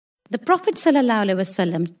The Prophet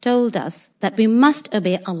ﷺ told us that we must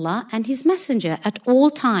obey Allah and His Messenger at all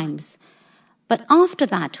times. But after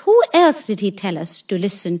that, who else did He tell us to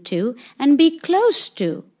listen to and be close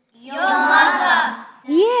to? Your mother.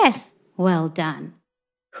 Yes, well done.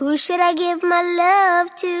 Who should I give my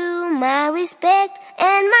love to, my respect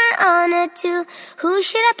and my honor to? Who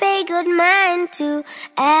should I pay good mind to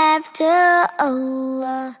after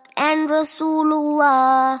Allah and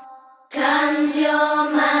Rasulullah? Comes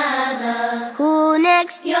your mother. Who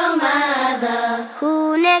next? Your mother.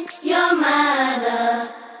 Who next? Your mother.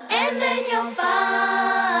 And then your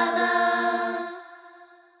father.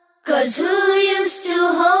 'Cause who used to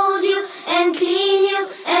hold you and clean you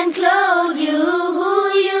and clothe you? Who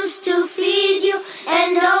used to feed you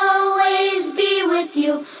and always be with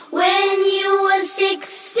you? When you were sick,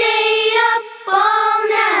 stay up all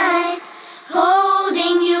night,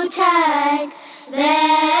 holding you tight.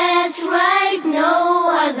 That's right, no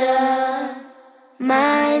other.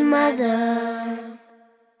 My mother.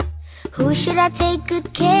 Who should I take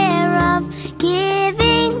good care of,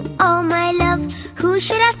 giving all my love? Who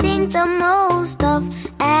should I think the most of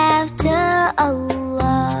after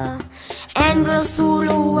Allah and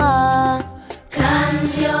Rasulullah?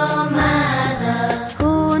 Comes your mother.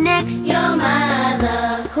 Who next? Your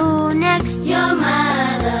mother. Who next? Your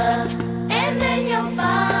mother. And then your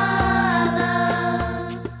father.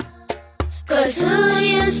 'Cause who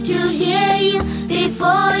used to hear you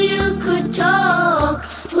before you could talk?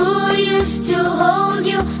 Who used to hold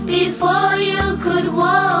you before you could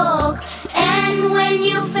walk? And when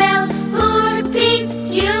you fell, who'd pick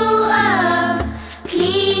you up,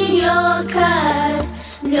 clean your cut?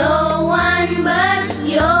 No one but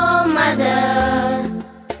your mother.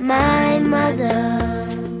 My mother.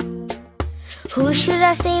 Who should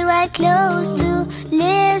I stay right close to,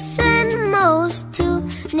 listen most to,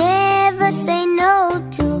 never say no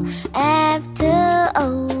to after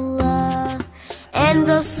Allah and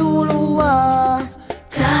Rasulullah?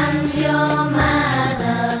 Comes your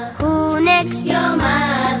mother. Who next? Your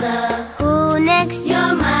mother. Who next?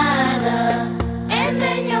 Your mother. And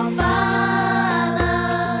then your father.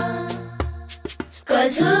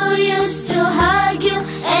 'Cause who used to hug you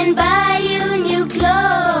and